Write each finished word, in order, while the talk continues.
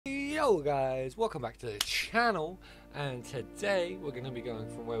Yo guys, welcome back to the channel, and today we're going to be going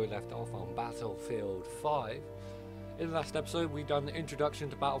from where we left off on Battlefield 5. In the last episode we done the introduction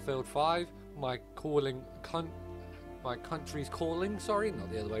to Battlefield 5, my country's calling, sorry,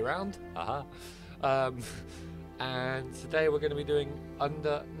 not the other way around. And today we're going to be doing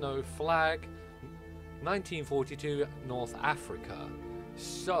Under No Flag, 1942 North Africa.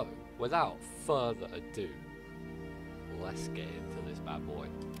 So, without further ado, let's get into this bad boy.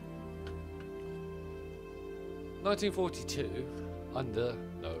 1942, Under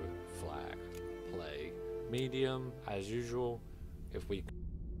No Flag. Play medium as usual. If we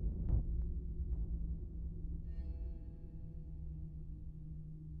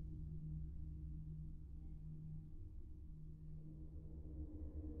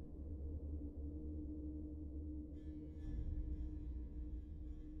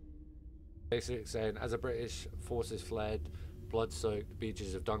basically saying, as the British forces fled blood-soaked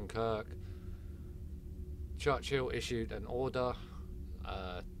beaches of Dunkirk, Churchill issued an order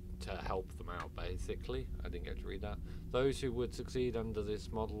to help them out, basically. I didn't get to read that. Those who would succeed under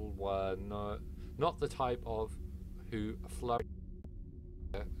this model were not the type of who flourished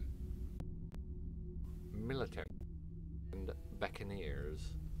military and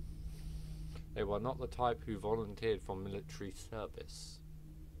buccaneers. They were not the type who volunteered for military service.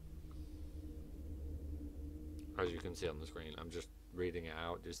 As you can see on the screen, I'm just reading it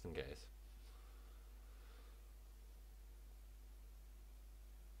out just in case.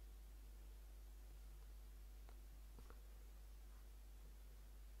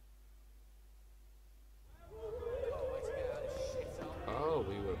 Oh,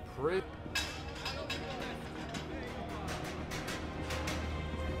 we were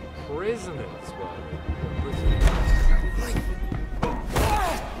prisoners, were we?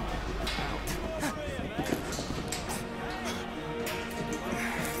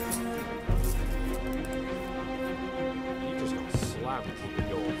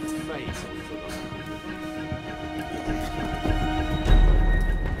 Your face into them.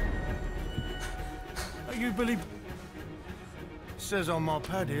 Are you Billy? Says on my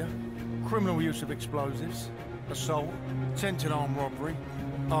pad here, criminal use of explosives, assault, attempted armed robbery,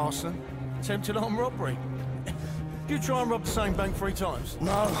 arson, attempted armed robbery. Did you try and rob the same bank 3 times?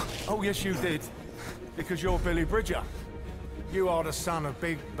 No. Oh yes you did. Because you're Billy Bridger. You are the son of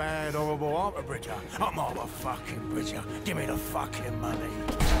big, bad, horrible Arthur Bridger. I'm Arthur fucking Bridger. Give me the fucking money.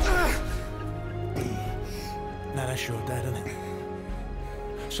 Now that's your dad, isn't it?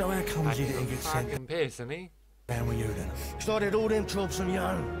 So how comes you didn't get sent fucking piss, isn't he? down with you then? Started all them jobs on your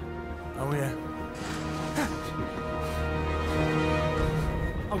own. Oh yeah?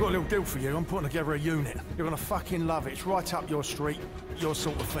 I've got a little deal for you. I'm putting together a unit. You're gonna fucking love it. It's right up your street, your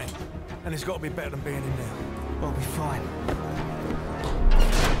sort of thing. And it's got to be better than being in there. I'll be fine.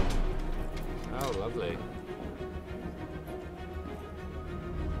 Oh, lovely.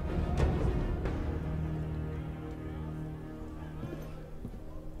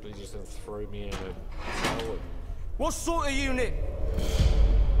 Please just don't throw me in a hole. What sort of unit?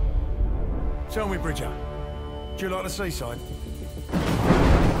 Tell me, Bridger, do you like the seaside?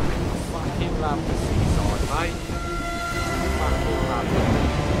 Fucking love the seaside, mate. Fucking love it.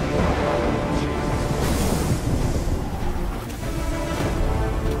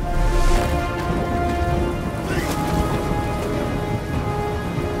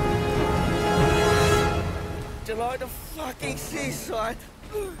 Do you like the fucking seaside?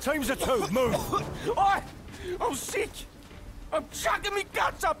 Teams of 2, move! Oi! I'm sick! I'm chucking me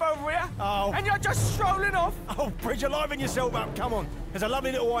guts up over here! Oh. And you're just strolling off! Oh, Bridger, liven yourself up, come on. There's a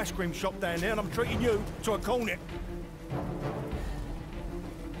lovely little ice cream shop down there and I'm treating you to a cornet.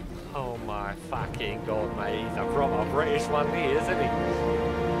 Oh my fucking god, mate. He's a proper British one, he is, isn't he?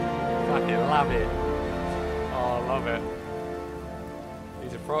 Fucking love it. Oh, I love it.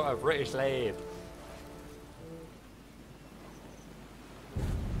 He's a proper British lad.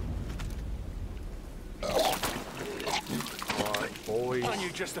 Right, boys. Aren't you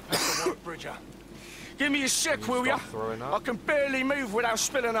just a piece of work, Bridger? Give me a sec, will ya? Stop throwing up. I can barely move without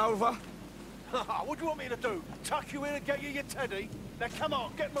spilling over. What do you want me to do? Tuck you in and get you your teddy? Now come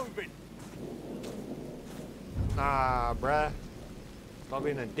on, get moving. Nah, bruh. Stop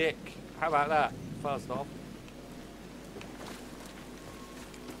being a dick. How about that, first off?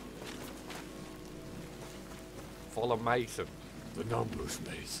 Follow Mason. The numbers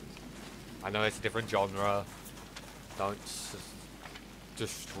Mason. I know it's a different genre. Don't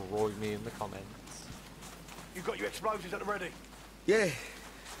destroy me in the comments. You got your explosives at the ready? Yeah.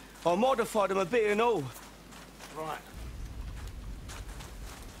 I modified them a bit and all. Right.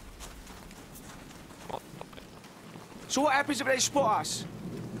 So what happens if they spot us?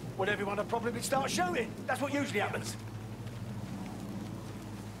 Well, everyone would probably start shooting. That's what usually happens.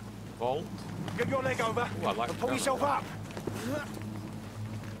 Vault. Get your leg over Ooh, I like and pull that. yourself up.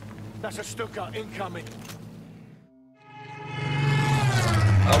 That's a Stuka incoming.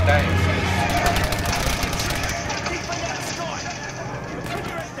 Oh, damn. Keep an eye on the sky. Keep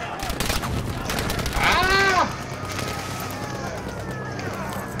your head down. Ah!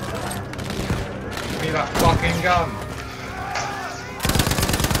 Give me that fucking gun.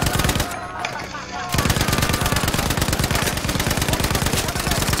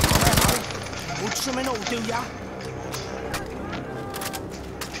 Want some and all, do ya?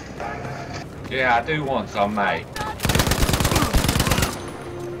 Yeah, I do want some, mate.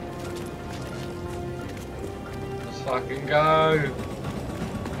 Let's fucking go.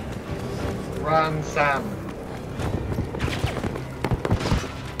 Run, Sam.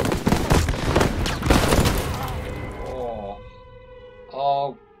 Oh.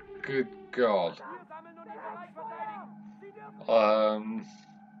 Oh, good God.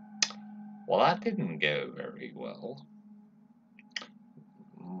 Well, that didn't go very well.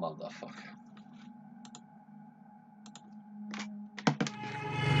 Motherfucker.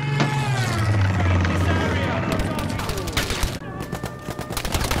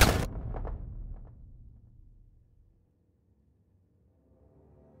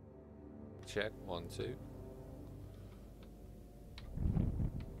 Check 1, 2.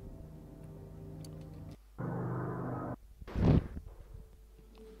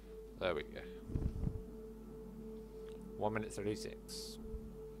 There we go. 1 minute 36.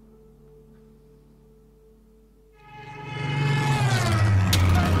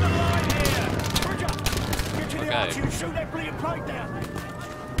 Okay. Shoot that bleeding plate down.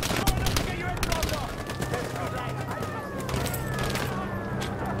 Get your head blown off.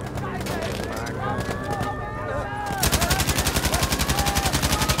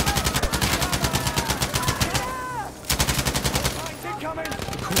 Incoming.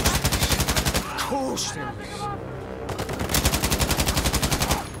 Of course there is.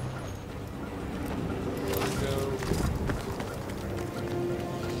 Let's go.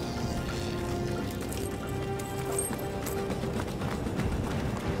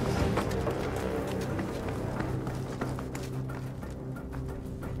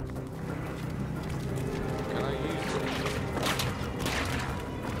 Can I use it?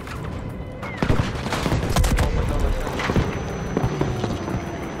 Oh my God, I can't.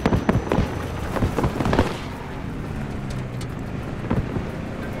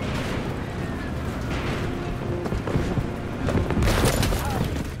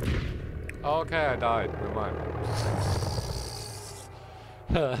 Okay, I died. Never mind.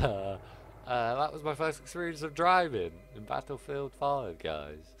 That was my first experience of driving in Battlefield 5,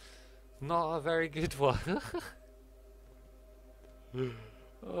 guys. Not a very good one.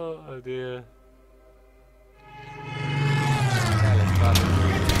 Oh dear. Yeah, let's try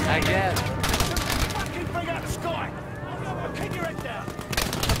this again. Fucking bring out the sky. Keep your head down.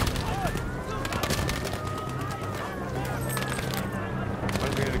 When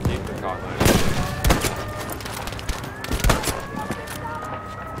are we going to keep the car moving?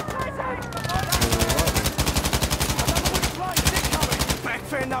 Back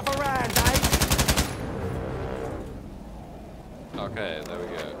for another round, eh? Okay, there we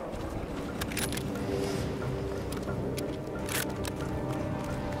go.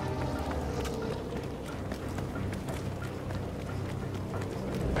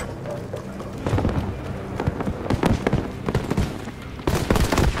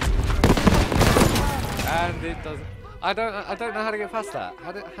 And it doesn't. I don't know how to get past that.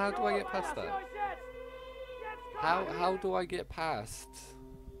 How do I get past that? How do I get past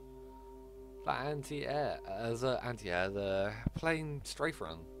that anti-air the plane strafe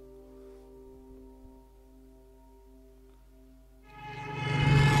run?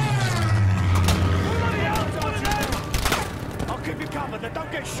 I'll keep you covered, then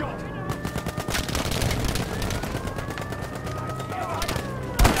don't get shot.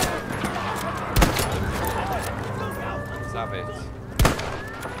 Savage.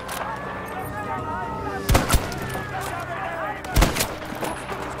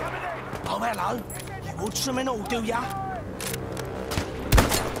 Oh, hello. You want some and all, do ya?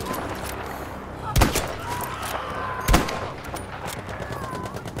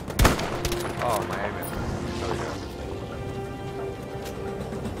 Oh, my aim is. There we go.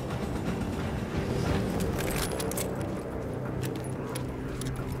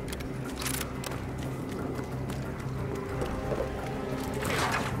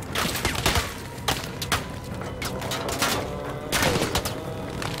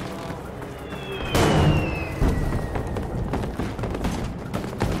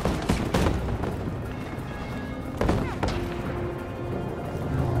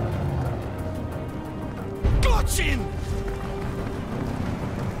 marching!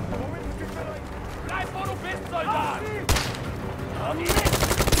 Bleib, wo du bist, Soldat!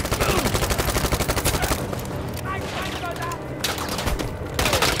 Nein, Soldat!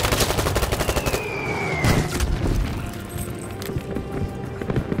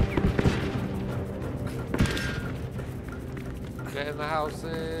 Get in the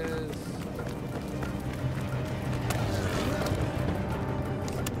houses.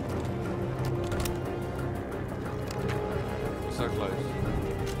 So close.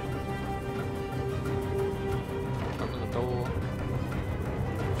 Open the door.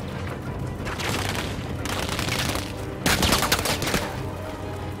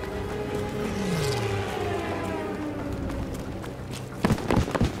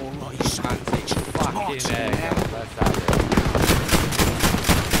 Alright, you son of a bitch. Fucking Marching egg. now. That's that.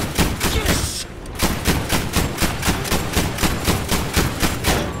 Yes!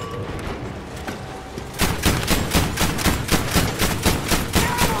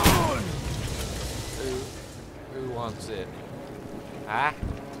 Who wants it? Huh?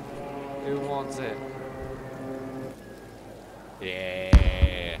 Who wants it?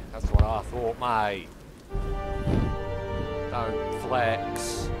 Yeah, that's what I thought, mate. Don't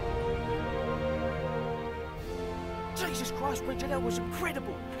flex. Jesus Christ, Richard, that was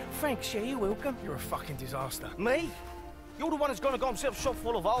incredible. Thanks, yeah, you're welcome. You're a fucking disaster. Me? You're the one that's gonna got himself shot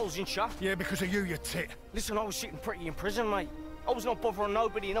full of holes and shit. Yeah, because of you, you tit. Listen, I was sitting pretty in prison, mate. I was not bothering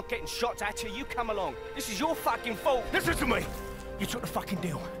nobody and not getting shots at you. You come along. This is your fucking fault. Listen to me. You took the fucking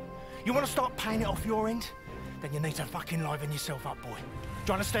deal. You want to start paying it off your end? Then you need to fucking liven yourself up, boy. Do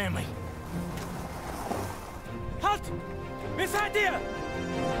you understand me? Halt! Wer seid ihr?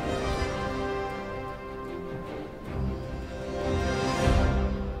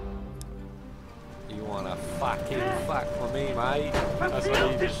 You wanna fucking fuck with me, mate? That's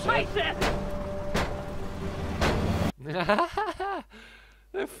what you just said.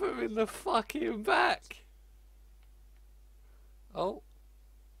 They put him in the fucking back. Oh.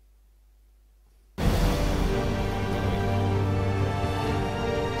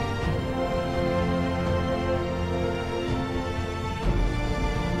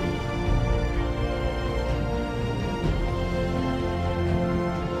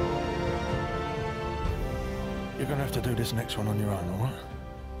 You're gonna have to do this next one on your own, all right?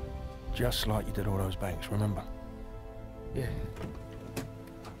 Just like you did all those banks, remember? Yeah.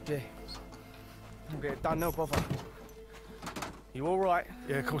 Yeah. I'll get it done, no bother. You all right?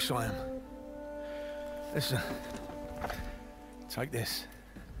 Yeah, of course I am. Listen. Take this.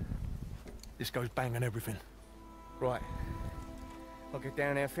 This goes bang on everything. Right. I'll get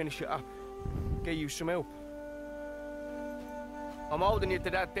down there and finish it up. Get you some help. I'm holding you to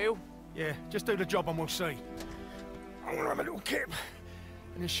that deal. Yeah, just do the job and we'll see. I'm gonna have a little kip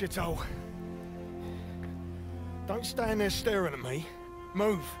in this shithole. Don't stand there staring at me.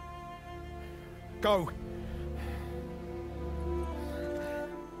 Move. Go.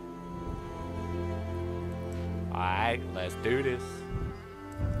 Alright, let's do this.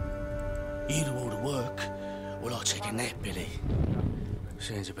 You do all the work, well, I'll take a nap, Billy.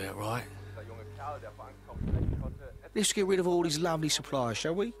 Sounds about right. Let's get rid of all these lovely supplies,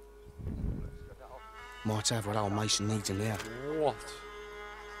 shall we? Might have what old Mason needs in there. What?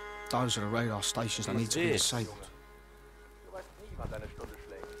 Those are the radar stations that need to be disabled.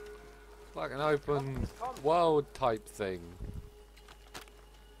 It's like an open world type thing.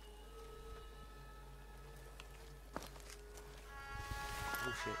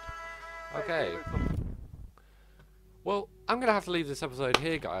 Oh shit. Okay. Well, I'm gonna have to leave this episode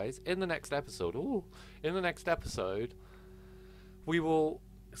here, guys. In the next episode, we will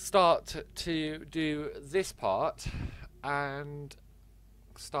start to do this part and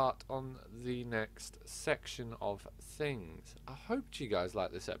start on the next section of things. I hope you guys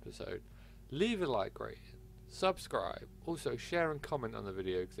like this episode. Leave a like rating, subscribe, also share and comment on the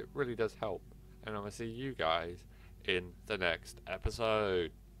video because it really does help. And I'm gonna see you guys in the next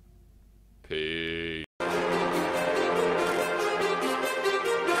episode. Peace.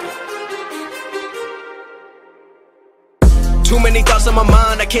 Too many thoughts on my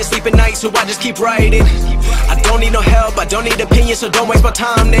mind, I can't sleep at night, so I just keep writing. I don't need no help, I don't need opinions, so don't waste my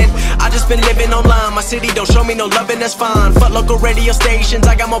time then. I just been living online, my city don't show me no love and that's fine. Fuck local radio stations,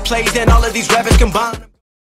 I got more plays than all of these rappers combined.